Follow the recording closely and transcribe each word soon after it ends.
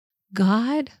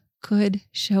God could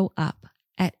show up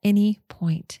at any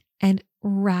point and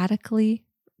radically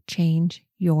change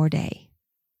your day.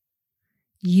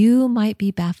 You might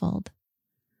be baffled.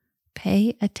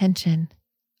 Pay attention.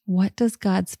 What does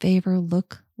God's favor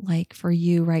look like for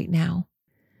you right now?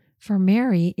 For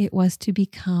Mary, it was to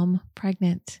become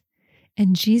pregnant,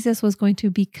 and Jesus was going to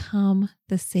become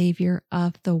the Savior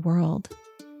of the world.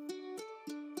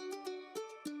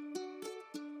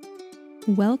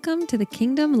 Welcome to the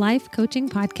Kingdom Life Coaching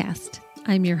Podcast.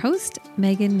 I'm your host,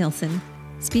 Megan Nilsson,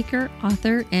 speaker,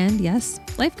 author, and yes,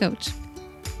 life coach.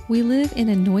 We live in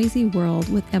a noisy world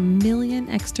with a million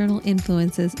external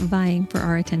influences vying for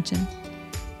our attention.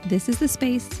 This is the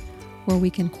space where we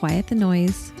can quiet the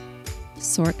noise,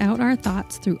 sort out our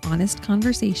thoughts through honest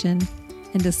conversation,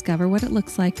 and discover what it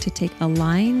looks like to take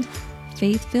aligned,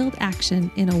 faith-filled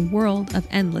action in a world of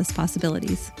endless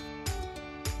possibilities.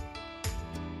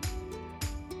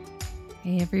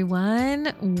 Hey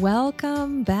everyone,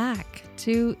 welcome back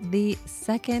to the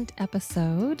second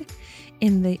episode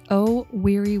in the Oh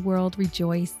Weary World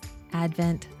Rejoice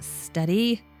Advent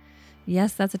Study.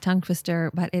 Yes, that's a tongue twister,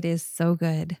 but it is so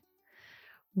good.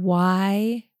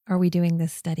 Why are we doing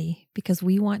this study? Because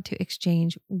we want to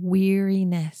exchange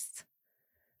weariness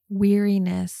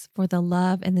for the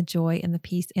love and the joy and the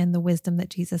peace and the wisdom that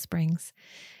Jesus brings.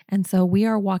 And so we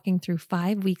are walking through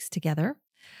 5 weeks together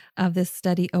of this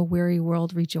study, A Weary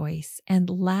World Rejoice. And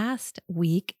last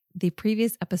week, the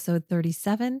previous episode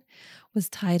 37 was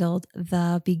titled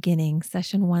The Beginning,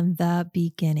 Session 1, The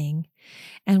Beginning.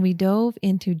 And we dove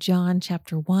into John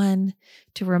chapter 1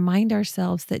 to remind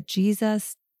ourselves that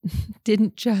Jesus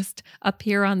didn't just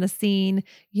appear on the scene,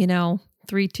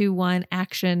 3, 2, 1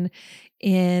 action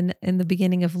in the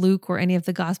beginning of Luke or any of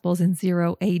the Gospels in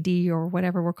 0 AD or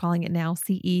whatever we're calling it now,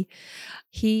 CE.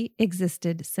 He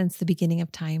existed since the beginning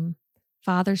of time.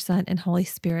 Father, Son, and Holy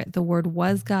Spirit. The Word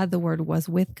was God. The Word was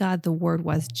with God. The Word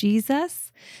was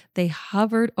Jesus. They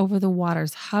hovered over the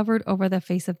waters, hovered over the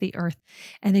face of the earth,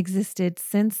 and existed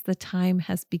since the time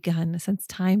has begun, since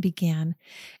time began.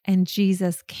 And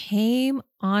Jesus came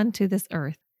onto this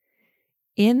earth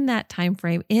in that time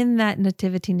frame, in that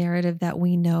nativity narrative that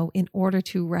we know, in order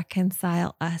to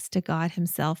reconcile us to God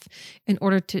himself, in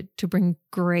order to bring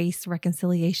grace,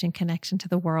 reconciliation, connection to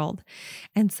the world.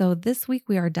 And so this week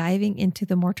we are diving into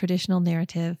the more traditional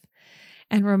narrative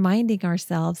and reminding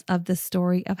ourselves of the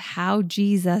story of how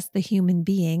Jesus, the human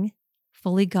being,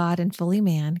 fully God and fully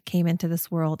man, came into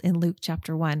this world in Luke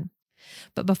chapter 1.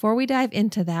 But before we dive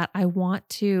into that, I want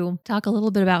to talk a little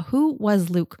bit about who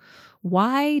was Luke.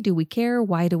 Why do we care?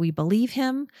 Why do we believe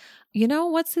him?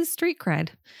 What's his street cred?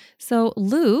 So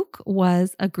Luke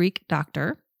was a Greek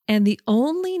doctor and the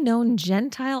only known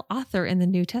Gentile author in the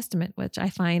New Testament, which I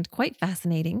find quite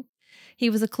fascinating. He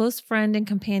was a close friend and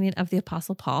companion of the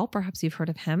Apostle Paul. Perhaps you've heard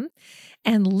of him.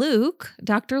 And Luke,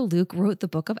 Dr. Luke, wrote the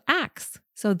book of Acts.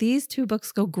 So these two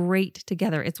books go great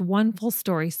together. It's one full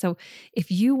story. So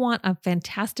if you want a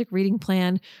fantastic reading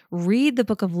plan, read the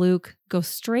book of Luke, go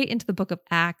straight into the book of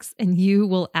Acts, and you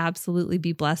will absolutely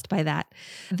be blessed by that.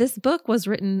 This book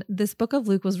of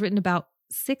Luke was written about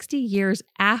 60 years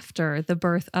after the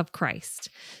birth of Christ.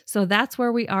 So that's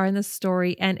where we are in this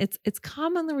story. And it's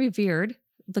commonly revered.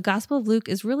 The Gospel of Luke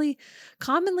is really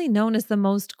commonly known as the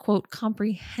most, quote,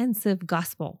 comprehensive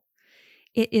gospel.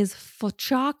 It is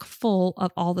chock full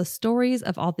of all the stories,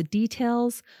 of all the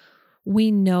details. We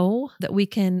know that we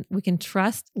can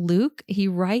trust Luke. He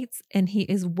writes and he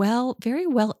is very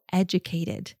well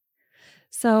educated.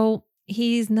 So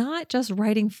he's not just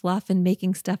writing fluff and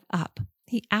making stuff up.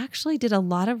 He actually did a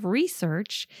lot of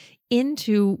research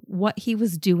into what he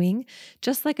was doing,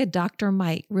 just like a doctor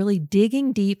might, really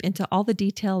digging deep into all the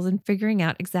details and figuring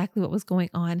out exactly what was going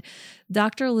on.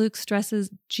 Dr. Luke stresses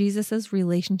Jesus's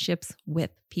relationships with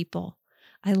people.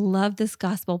 I love this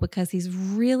gospel because he's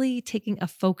really taking a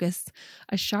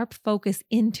sharp focus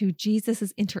into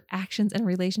Jesus's interactions and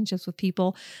relationships with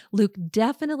people. Luke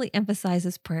definitely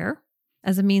emphasizes prayer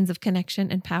as a means of connection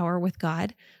and power with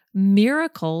God.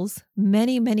 Miracles,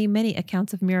 many, many, many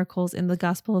accounts of miracles in the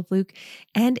Gospel of Luke,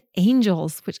 and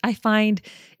angels, which I find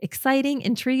exciting,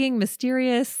 intriguing,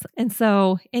 mysterious. And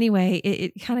so anyway,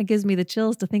 it kind of gives me the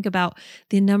chills to think about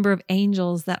the number of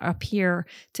angels that appear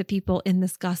to people in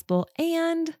this gospel.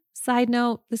 And side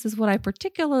note, this is what I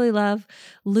particularly love.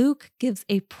 Luke gives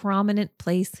a prominent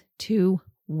place to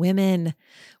women.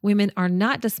 Women are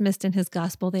not dismissed in his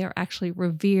gospel. They are actually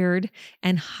revered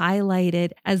and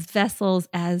highlighted as vessels,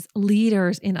 as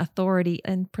leaders in authority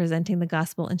in presenting the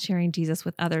gospel and sharing Jesus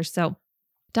with others. So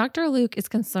Dr. Luke is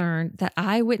concerned that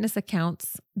eyewitness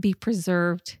accounts be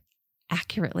preserved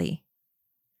accurately.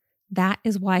 That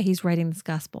is why he's writing this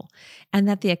gospel, and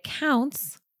that the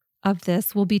accounts of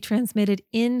this will be transmitted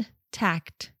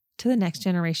intact to the next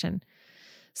generation.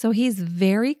 So he's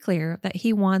very clear that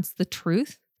he wants the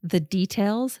truth, the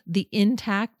details, the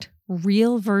intact,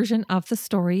 real version of the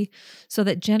story so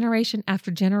that generation after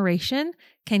generation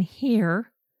can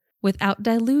hear without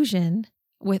delusion,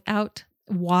 without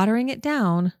watering it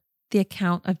down, the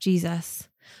account of Jesus.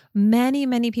 Many,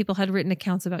 many people had written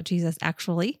accounts about Jesus,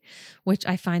 actually, which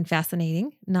I find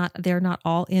fascinating. They're not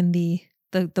all in the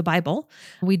Bible.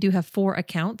 We do have 4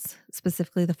 accounts,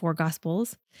 specifically the 4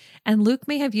 Gospels. And Luke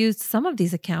may have used some of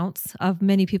these accounts of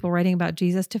many people writing about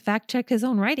Jesus to fact check his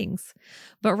own writings.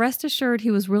 But rest assured,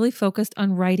 he was really focused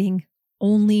on writing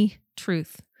only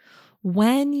truth.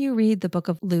 When you read the book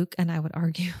of Luke, and I would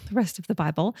argue the rest of the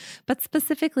Bible, but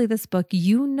specifically this book,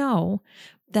 you know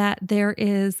that there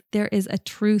is a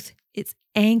truth. It's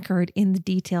anchored in the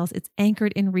details. It's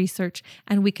anchored in research,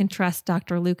 and we can trust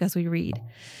Dr. Luke as we read.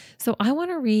 So I want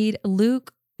to read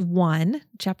Luke 1,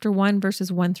 chapter 1,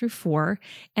 verses 1 through 4.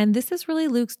 And this is really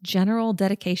Luke's general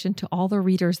dedication to all the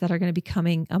readers that are going to be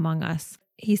coming among us.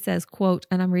 He says, quote,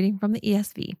 and I'm reading from the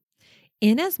ESV,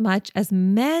 "Inasmuch as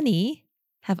many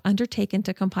have undertaken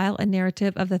to compile a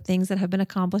narrative of the things that have been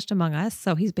accomplished among us."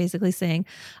 So he's basically saying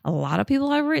a lot of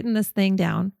people have written this thing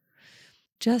down.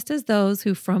 "Just as those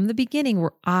who from the beginning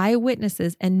were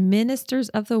eyewitnesses and ministers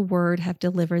of the word have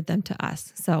delivered them to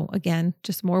us." So again,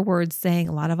 just more words saying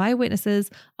a lot of eyewitnesses,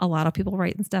 a lot of people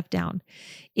writing stuff down.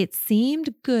 "It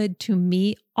seemed good to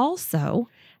me also,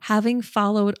 having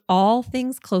followed all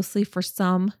things closely for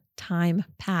some time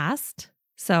past."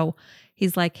 So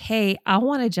he's like, hey, I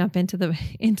want to jump into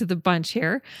the bunch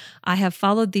here. I have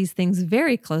followed these things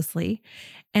very closely.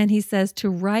 And he says to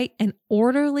write an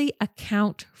orderly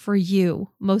account for you,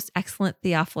 most excellent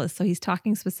Theophilus. So he's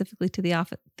talking specifically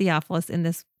to Theophilus in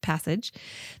this passage,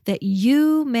 that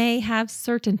you may have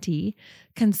certainty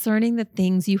concerning the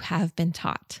things you have been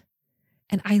taught.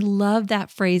 And I love that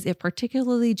phrase. It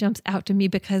particularly jumps out to me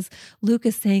because Luke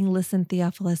is saying, listen,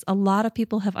 Theophilus, a lot of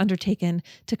people have undertaken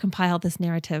to compile this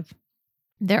narrative.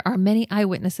 There are many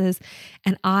eyewitnesses,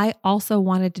 and I also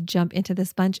wanted to jump into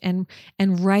this bunch and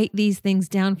write these things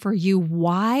down for you.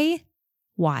 Why?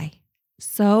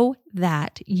 So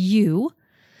that you,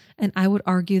 and I would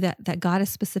argue that God is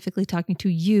specifically talking to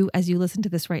you as you listen to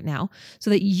this right now, so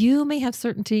that you may have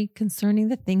certainty concerning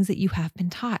the things that you have been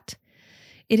taught.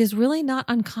 It is really not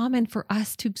uncommon for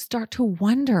us to start to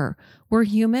wonder. We're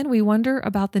human. We wonder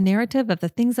about the narrative of the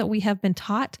things that we have been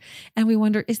taught, and we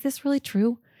wonder, is this really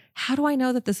true? How do I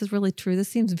know that this is really true? This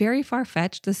seems very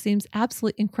far-fetched. This seems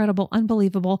absolutely incredible,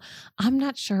 unbelievable. I'm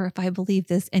not sure if I believe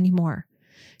this anymore.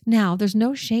 Now, there's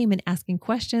no shame in asking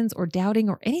questions or doubting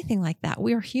or anything like that.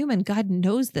 We are human. God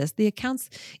knows this. The accounts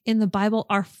in the Bible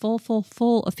are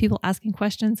full of people asking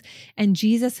questions, and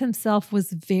Jesus himself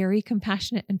was very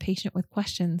compassionate and patient with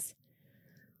questions.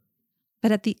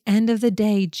 But at the end of the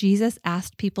day, Jesus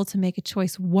asked people to make a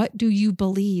choice. What do you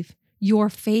believe? Your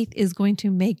faith is going to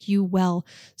make you well.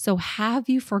 So have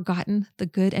you forgotten the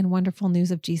good and wonderful news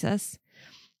of Jesus?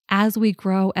 As we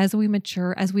grow, as we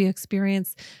mature, as we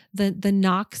experience the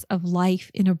knocks of life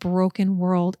in a broken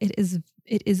world, it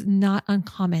is not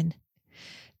uncommon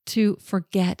to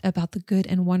forget about the good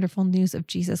and wonderful news of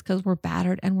Jesus because we're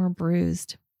battered and we're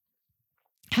bruised.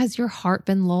 Has your heart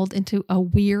been lulled into a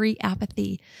weary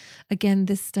apathy? Again,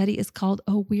 this study is called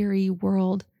A Weary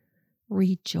World.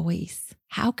 Rejoice.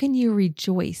 How can you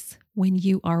rejoice when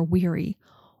you are weary?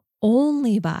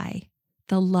 Only by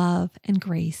the love and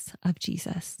grace of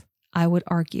Jesus, I would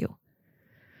argue.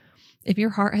 If your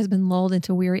heart has been lulled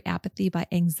into weary apathy by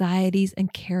anxieties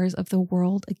and cares of the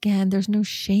world, again, there's no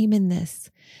shame in this.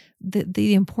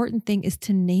 The important thing is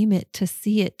to name it, to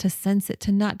see it, to sense it,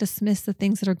 to not dismiss the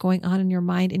things that are going on in your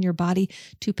mind, in your body,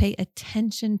 to pay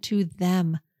attention to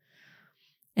them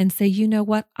and say, you know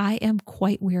what? I am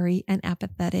quite weary and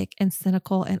apathetic and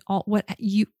cynical and all what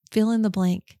you fill in the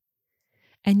blank.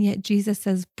 And yet Jesus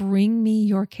says, bring me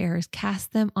your cares,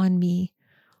 cast them on me.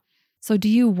 So do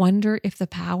you wonder if the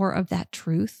power of that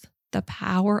truth, the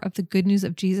power of the good news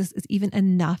of Jesus is even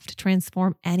enough to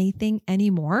transform anything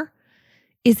anymore?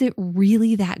 Is it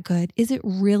really that good? Is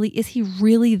he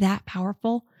really that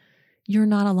powerful? You're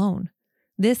not alone.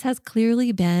 This has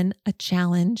clearly been a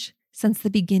challenge since the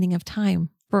beginning of time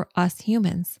for us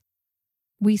humans.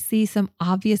 We see some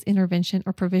obvious intervention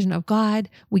or provision of God.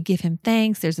 We give him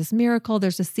thanks. There's this miracle.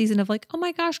 There's a season of like, oh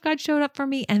my gosh, God showed up for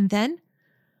me. And then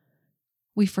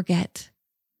we forget.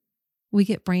 We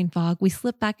get brain fog. We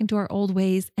slip back into our old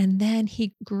ways. And then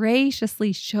he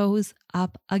graciously shows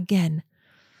up again.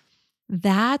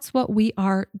 That's what we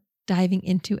are diving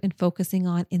into and focusing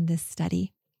on in this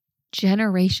study.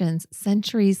 Generations,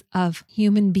 centuries of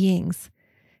human beings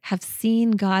have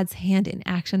seen God's hand in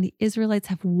action. The Israelites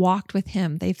have walked with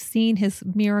him. They've seen his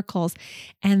miracles.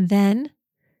 And then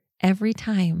every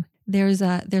time there's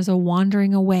a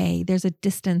wandering away, there's a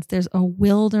distance, there's a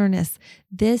wilderness.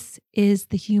 This is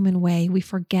the human way. We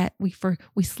forget,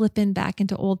 we slip in back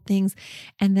into old things,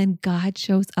 and then God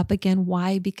shows up again.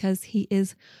 Why? Because he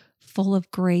is full of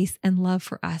grace and love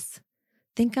for us.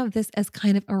 Think of this as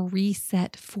kind of a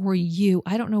reset for you.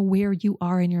 I don't know where you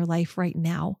are in your life right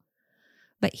now,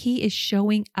 but he is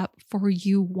showing up for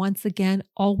you once again.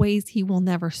 Always, he will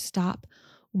never stop.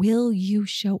 Will you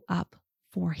show up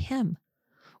for him?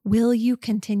 Will you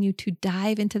continue to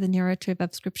dive into the narrative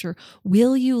of Scripture?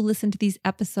 Will you listen to these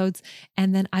episodes?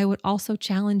 And then I would also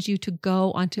challenge you to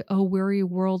go onto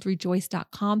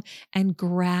ohwearyworldrejoice.com and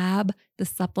grab the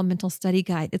supplemental study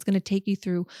guide. It's going to take you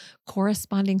through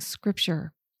corresponding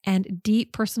Scripture and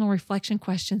deep personal reflection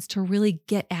questions to really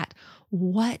get at,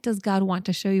 what does God want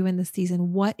to show you in this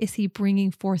season? What is he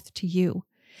bringing forth to you?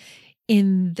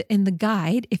 In the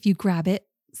guide, if you grab it,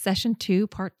 Session 2,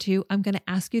 Part 2, I'm going to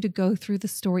ask you to go through the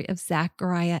story of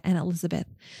Zachariah and Elizabeth.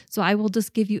 So I will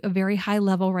just give you a very high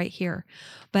level right here.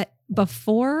 But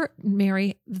before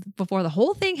the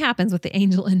whole thing happens with the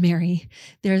angel and Mary,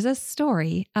 there's a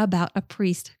story about a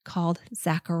priest called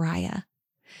Zachariah.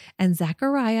 And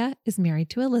Zachariah is married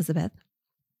to Elizabeth.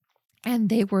 And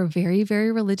they were very, very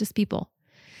religious people.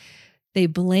 They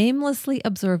blamelessly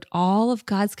observed all of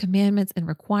God's commandments and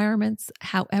requirements.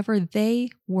 However, they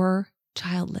were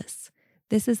childless.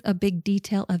 This is a big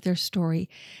detail of their story.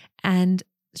 And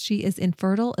she is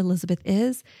infertile, Elizabeth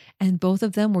is, and both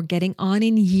of them were getting on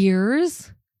in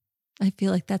years. I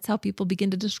feel like that's how people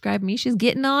begin to describe me. She's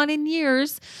getting on in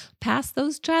years, past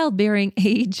those childbearing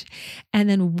age. And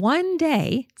then one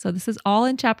day, so this is all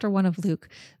in chapter 1 of Luke,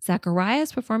 Zachariah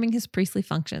is performing his priestly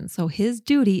function. So his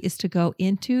duty is to go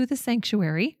into the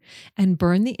sanctuary and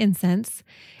burn the incense.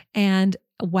 And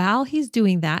while he's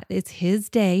doing that, it's his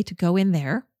day to go in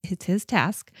there. It's his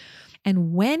task.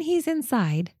 And when he's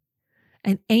inside,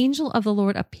 an angel of the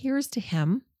Lord appears to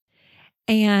him,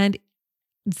 and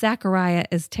Zachariah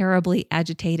is terribly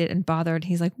agitated and bothered.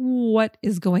 He's like, what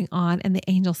is going on? And the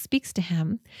angel speaks to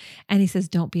him and he says,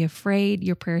 don't be afraid.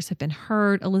 Your prayers have been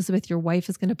heard. Elizabeth, your wife,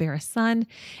 is going to bear a son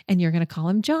and you're going to call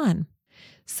him John.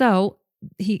 So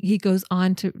he goes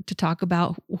on to talk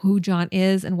about who John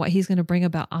is and what he's going to bring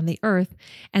about on the earth.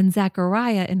 And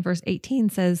Zechariah in verse 18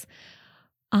 says,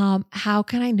 how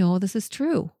can I know this is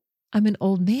true? I'm an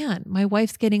old man. My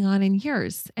wife's getting on in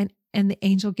years. And the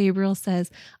angel Gabriel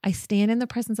says, I stand in the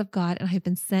presence of God and I have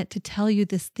been sent to tell you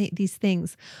these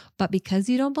things. But because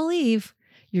you don't believe,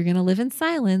 you're going to live in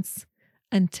silence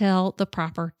until the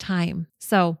proper time.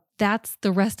 So that's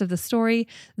the rest of the story.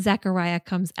 Zechariah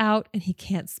comes out and he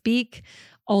can't speak.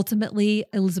 Ultimately,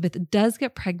 Elizabeth does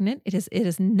get pregnant. It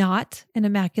is not an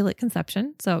immaculate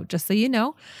conception. So just so you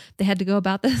know, they had to go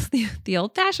about this the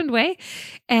old-fashioned way.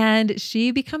 And she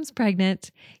becomes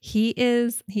pregnant. He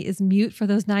is mute for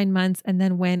those 9 months. And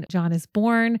then when John is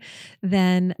born,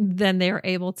 then they're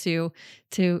able to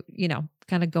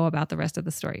kind of go about the rest of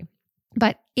the story.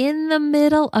 But in the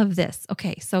middle of this,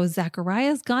 okay, so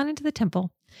Zechariah's gone into the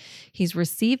temple. He's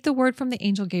received the word from the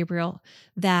angel Gabriel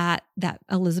that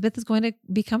Elizabeth is going to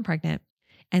become pregnant.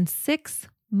 And 6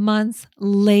 months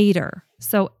later,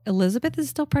 so Elizabeth is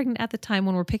still pregnant at the time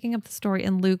when we're picking up the story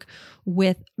in Luke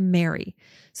with Mary.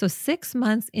 So 6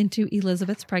 months into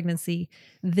Elizabeth's pregnancy,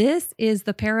 this is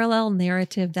the parallel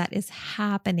narrative that is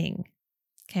happening.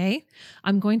 Okay,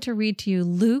 I'm going to read to you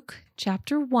Luke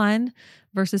chapter 1,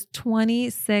 verses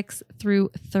 26 through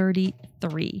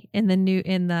 33 in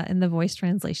the Voice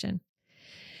translation.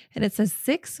 And it says,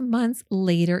 6 months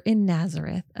later in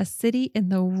Nazareth, a city in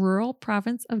the rural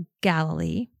province of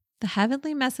Galilee, the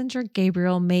heavenly messenger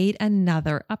Gabriel made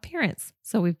another appearance.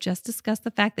 So we've just discussed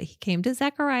the fact that he came to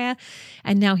Zechariah,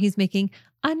 and now he's making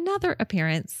another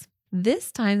appearance.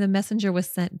 This time, the messenger was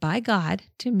sent by God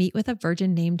to meet with a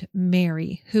virgin named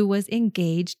Mary, who was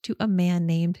engaged to a man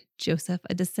named Joseph,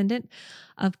 a descendant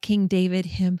of King David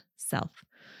himself.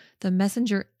 The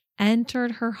messenger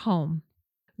entered her home.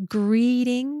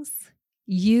 Greetings,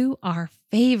 you are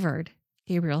favored,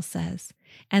 Gabriel says,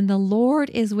 and the Lord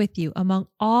is with you. Among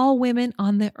all women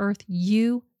on the earth,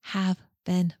 you have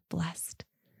been blessed.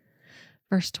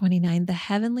 Verse 29, the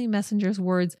heavenly messenger's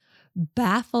words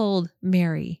baffled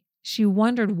Mary. She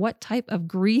wondered what type of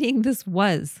greeting this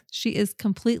was. She is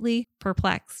completely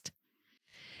perplexed.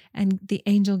 And the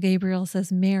angel Gabriel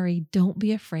says, Mary, don't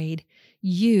be afraid.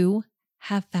 You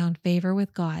have found favor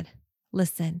with God.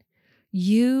 Listen,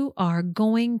 You are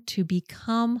going to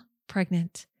become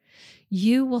pregnant.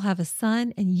 You will have a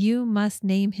son, and you must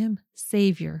name him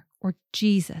Savior or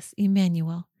Jesus,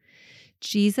 Emmanuel.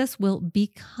 Jesus will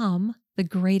become the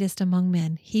greatest among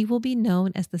men. He will be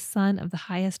known as the Son of the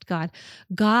highest God.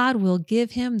 God will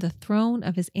give him the throne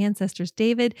of his ancestors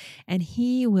David, and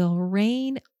he will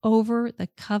reign over the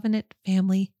covenant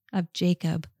family of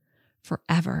Jacob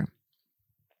forever.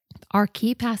 Our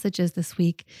key passages this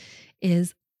week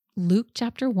is Luke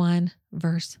chapter 1,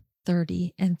 verse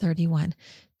 30 and 31.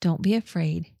 Don't be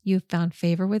afraid. You've found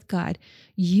favor with God.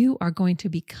 You are going to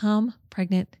become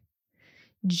pregnant.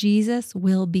 Jesus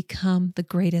will become the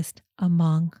greatest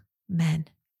among men.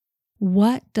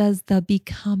 What does the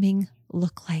becoming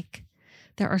look like?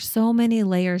 There are so many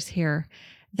layers here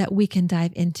that we can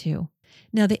dive into.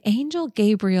 Now, the angel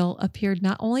Gabriel appeared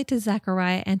not only to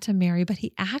Zechariah and to Mary, but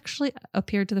he actually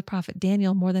appeared to the prophet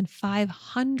Daniel more than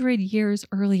 500 years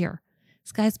earlier.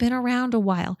 This guy's been around a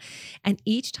while. And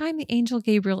each time the angel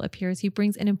Gabriel appears, he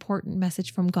brings an important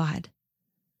message from God.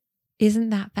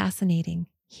 Isn't that fascinating?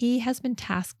 He has been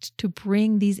tasked to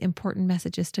bring these important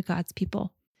messages to God's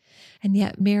people. And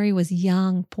yet Mary was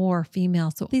young, poor,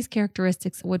 female. So these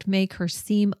characteristics would make her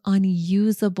seem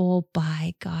unusable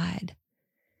by God.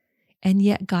 And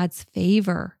yet God's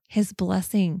favor, his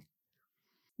blessing,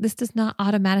 this does not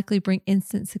automatically bring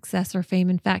instant success or fame.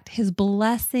 In fact, his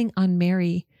blessing on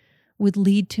Mary would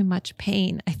lead to much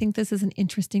pain. I think this is an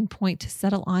interesting point to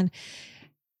settle on.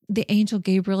 The angel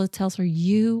Gabriel tells her,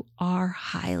 you are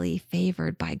highly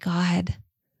favored by God.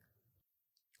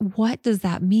 What does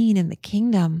that mean in the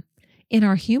kingdom? In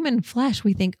our human flesh,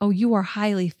 we think, oh, you are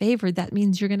highly favored. That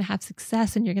means you're going to have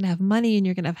success and you're going to have money and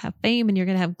you're going to have fame and you're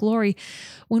going to have glory.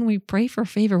 When we pray for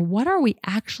favor, what are we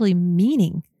actually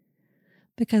meaning?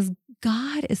 Because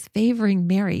God is favoring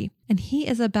Mary, and he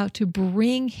is about to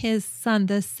bring his son,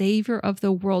 the Savior of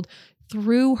the world,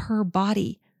 through her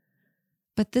body.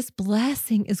 But this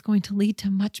blessing is going to lead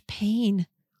to much pain.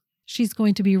 She's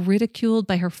going to be ridiculed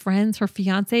by her friends. Her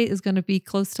fiance is going to be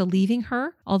close to leaving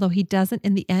her, although he doesn't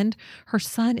in the end. Her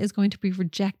son is going to be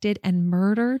rejected and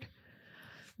murdered.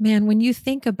 Man, when you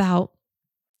think about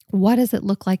what does it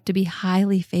look like to be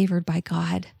highly favored by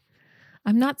God,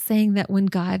 I'm not saying that when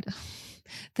God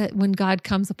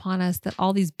comes upon us, that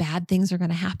all these bad things are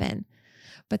going to happen.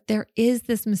 But there is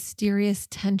this mysterious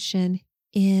tension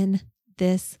in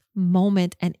this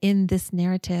moment and in this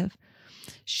narrative.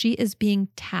 She is being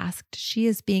tasked. She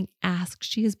is being asked.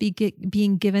 She is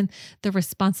being given the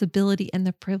responsibility and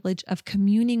the privilege of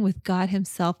communing with God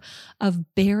himself,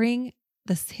 of bearing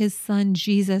his son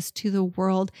Jesus to the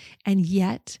world. And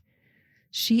yet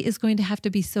she is going to have to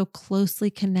be so closely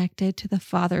connected to the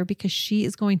Father because she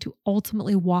is going to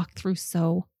ultimately walk through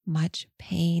so much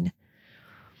pain.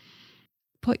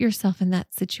 Put yourself in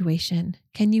that situation.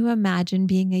 Can you imagine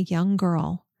being a young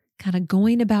girl, kind of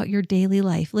going about your daily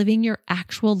life, living your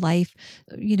actual life,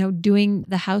 doing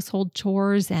the household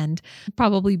chores and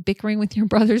probably bickering with your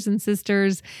brothers and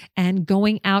sisters and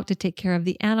going out to take care of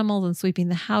the animals and sweeping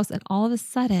the house. And all of a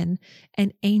sudden,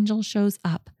 an angel shows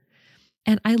up.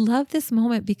 And I love this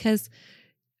moment because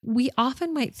we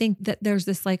often might think that there's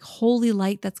this like holy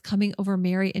light that's coming over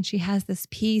Mary and she has this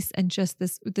peace and just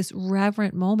this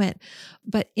reverent moment.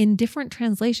 But in different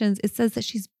translations, it says that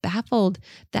she's baffled,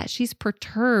 that she's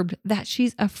perturbed, that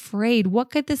she's afraid. What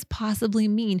could this possibly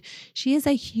mean? She is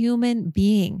a human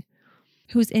being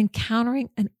who's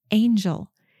encountering an angel.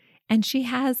 And she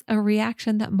has a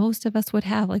reaction that most of us would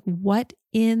have, like, what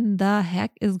in the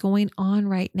heck is going on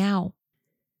right now?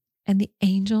 And the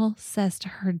angel says to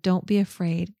her, don't be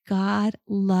afraid. God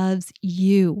loves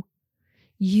you.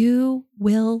 You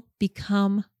will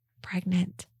become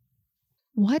pregnant.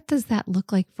 What does that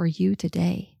look like for you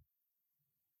today?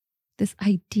 This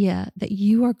idea that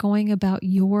you are going about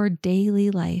your daily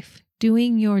life,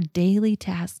 doing your daily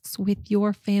tasks with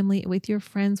your family, with your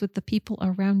friends, with the people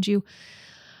around you.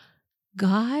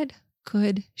 God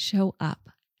could show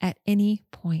up at any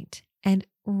point and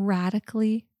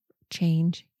radically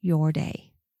change your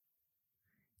day.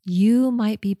 You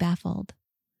might be baffled.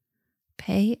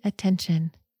 Pay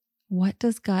attention. What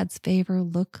does God's favor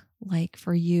look like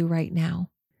for you right now?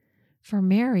 For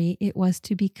Mary, it was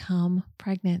to become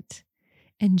pregnant,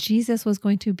 and Jesus was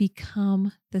going to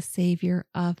become the Savior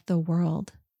of the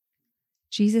world.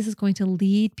 Jesus is going to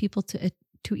lead people to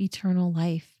eternal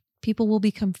life. People will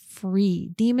become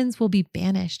free. Demons will be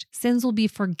banished. Sins will be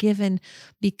forgiven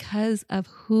because of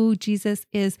who Jesus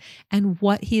is and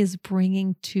what he is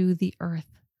bringing to the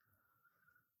earth.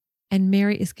 And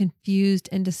Mary is confused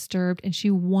and disturbed, and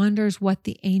she wonders what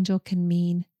the angel can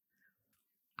mean.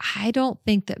 I don't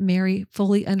think that Mary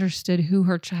fully understood who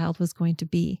her child was going to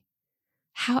be.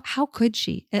 How could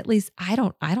she? At least I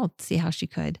don't see how she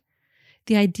could.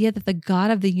 The idea that the God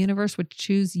of the universe would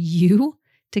choose you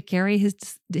to carry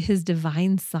his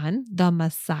divine son, the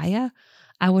Messiah,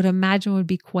 I would imagine would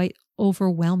be quite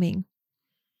overwhelming.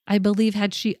 I believe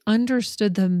had she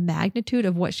understood the magnitude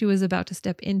of what she was about to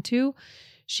step into,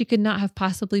 she could not have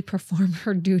possibly performed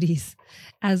her duties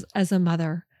as a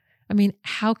mother. I mean,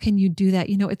 how can you do that?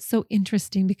 It's so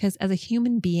interesting because as a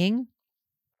human being,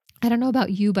 I don't know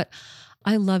about you, but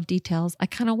I love details. I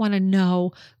kind of want to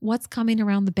know what's coming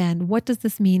around the bend. What does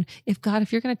this mean? If God,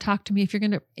 if you're going to talk to me, if you're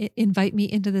going to invite me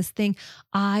into this thing,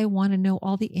 I want to know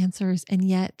all the answers. And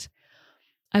yet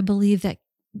I believe that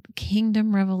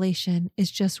kingdom revelation is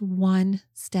just one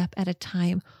step at a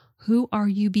time. Who are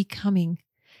you becoming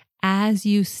as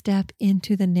you step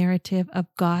into the narrative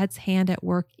of God's hand at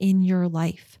work in your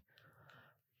life?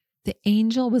 The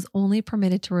angel was only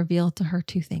permitted to reveal to her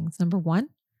two things. Number one,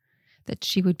 that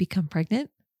she would become pregnant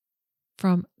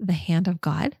from the hand of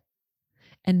God.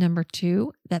 And number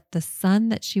two, that the son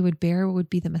that she would bear would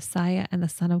be the Messiah and the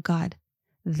Son of God.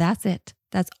 That's it.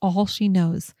 That's all she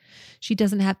knows. She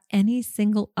doesn't have any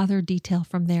single other detail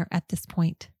from there at this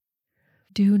point.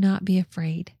 Do not be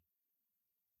afraid.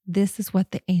 This is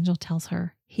what the angel tells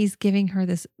her. He's giving her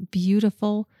this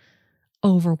beautiful,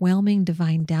 overwhelming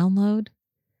divine download.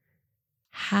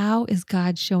 How is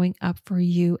God showing up for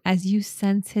you as you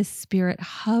sense his spirit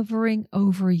hovering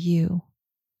over you?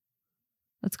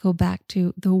 Let's go back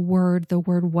to the Word. The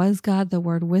Word was God. The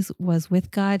Word was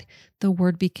with God. The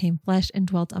Word became flesh and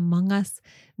dwelt among us.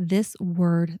 This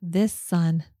Word, this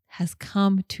Son, has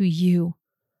come to you.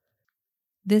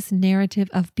 This narrative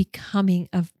of becoming,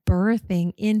 of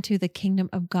birthing into the kingdom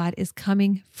of God is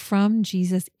coming from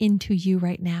Jesus into you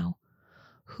right now.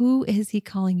 Who is he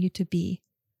calling you to be?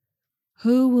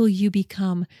 Who will you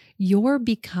become? You're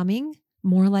becoming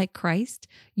more like Christ.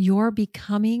 You're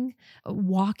becoming,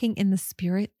 walking in the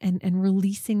Spirit and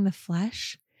releasing the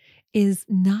flesh is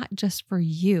not just for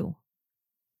you.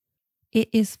 It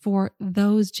is for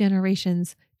those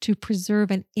generations to preserve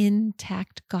an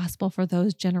intact gospel for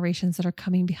those generations that are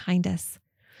coming behind us.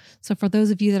 So for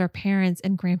those of you that are parents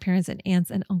and grandparents and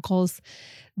aunts and uncles,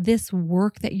 this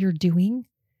work that you're doing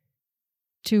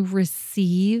to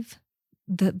receive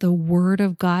the word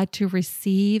of God, to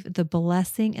receive the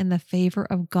blessing and the favor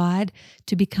of God,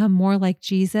 to become more like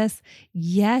Jesus,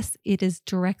 yes, it is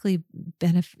directly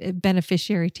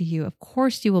beneficiary to you. Of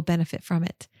course, you will benefit from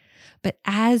it. But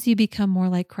as you become more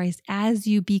like Christ, as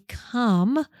you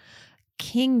become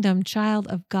kingdom child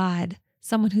of God,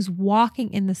 someone who's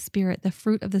walking in the Spirit, the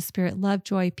fruit of the Spirit, love,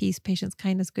 joy, peace, patience,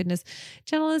 kindness, goodness,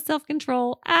 gentleness,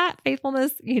 self-control,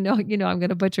 faithfulness, I'm going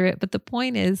to butcher it. But the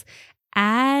point is,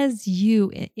 as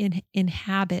you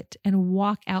inhabit and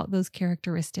walk out those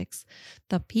characteristics,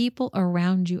 the people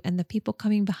around you and the people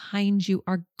coming behind you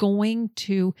are going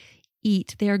to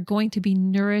eat. They are going to be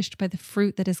nourished by the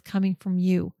fruit that is coming from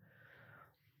you.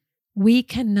 We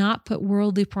cannot put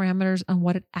worldly parameters on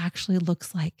what it actually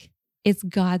looks like. It's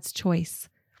God's choice.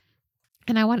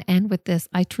 And I want to end with this.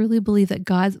 I truly believe that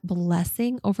God's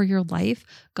blessing over your life,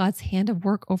 God's hand of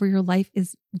work over your life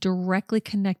is directly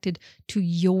connected to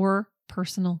your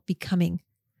personal becoming.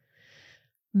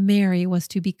 Mary was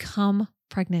to become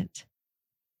pregnant.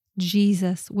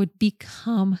 Jesus would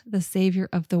become the Savior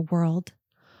of the world.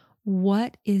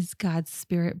 What is God's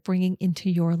Spirit bringing into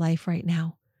your life right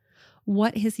now?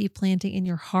 What is he planting in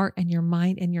your heart and your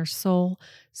mind and your soul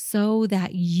so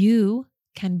that you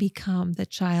can become the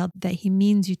child that he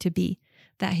means you to be,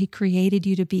 that he created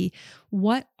you to be?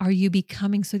 What are you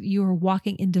becoming so that you are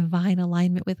walking in divine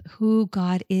alignment with who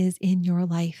God is in your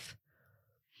life?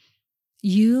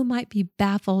 You might be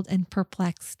baffled and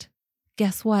perplexed.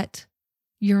 Guess what?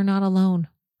 You're not alone.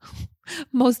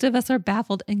 Most of us are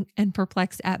baffled and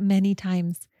perplexed at many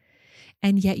times.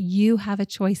 And yet you have a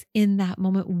choice in that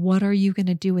moment. What are you going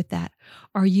to do with that?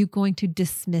 Are you going to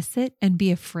dismiss it and be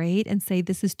afraid and say,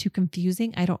 this is too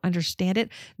confusing, I don't understand it,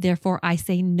 therefore I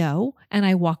say no and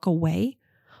I walk away?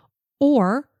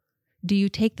 Or do you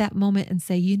take that moment and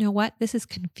say, you know what, this is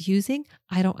confusing,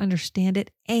 I don't understand it,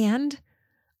 and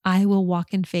I will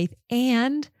walk in faith,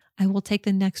 and I will take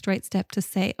the next right step to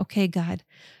say, okay, God,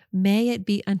 may it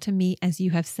be unto me as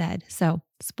you have said. So,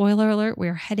 spoiler alert, we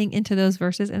are heading into those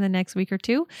verses in the next week or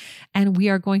two, and we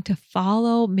are going to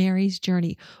follow Mary's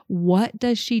journey. What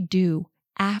does she do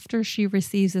after she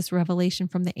receives this revelation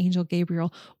from the angel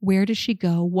Gabriel? Where does she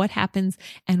go? What happens?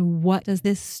 And what does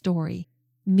this story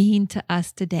mean to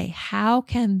us today? How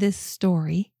can this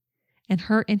story and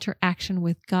her interaction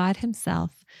with God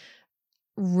himself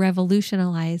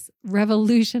revolutionize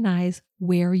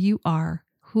where you are,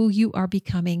 who you are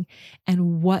becoming,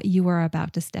 and what you are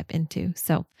about to step into.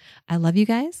 So I love you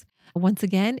guys. Once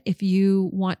again, if you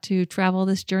want to travel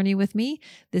this journey with me,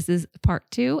 this is part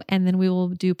 2, and then we will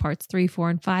do parts 3, 4,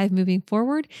 and 5 moving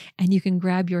forward. And you can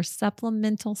grab your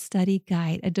supplemental study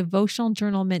guide, a devotional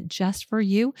journal meant just for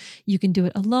you. You can do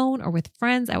it alone or with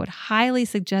friends. I would highly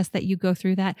suggest that you go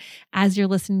through that as you're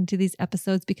listening to these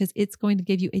episodes, because it's going to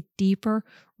give you a deeper,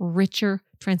 richer,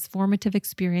 transformative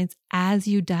experience as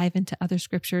you dive into other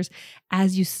scriptures,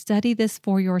 as you study this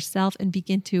for yourself and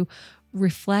begin to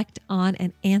reflect on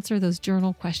and answer those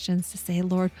journal questions to say,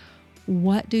 Lord,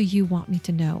 what do you want me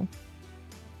to know?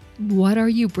 What are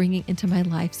you bringing into my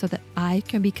life so that I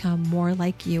can become more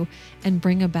like you and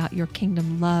bring about your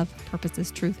kingdom love,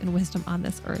 purposes, truth, and wisdom on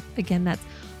this earth? Again, that's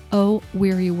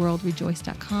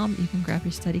ohwearyworldrejoice.com. You can grab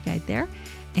your study guide there,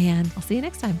 and I'll see you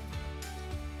next time.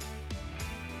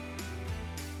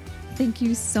 Thank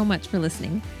you so much for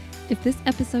listening. If this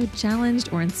episode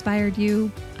challenged or inspired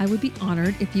you, I would be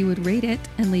honored if you would rate it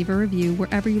and leave a review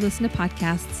wherever you listen to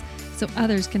podcasts so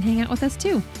others can hang out with us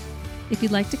too. If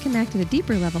you'd like to connect at a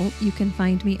deeper level, you can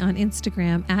find me on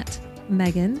Instagram at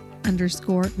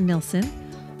Megan_Nilsson,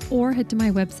 or head to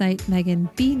my website,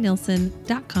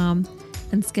 meganbnilsson.com,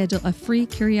 and schedule a free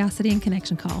curiosity and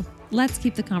connection call. Let's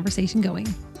keep the conversation going.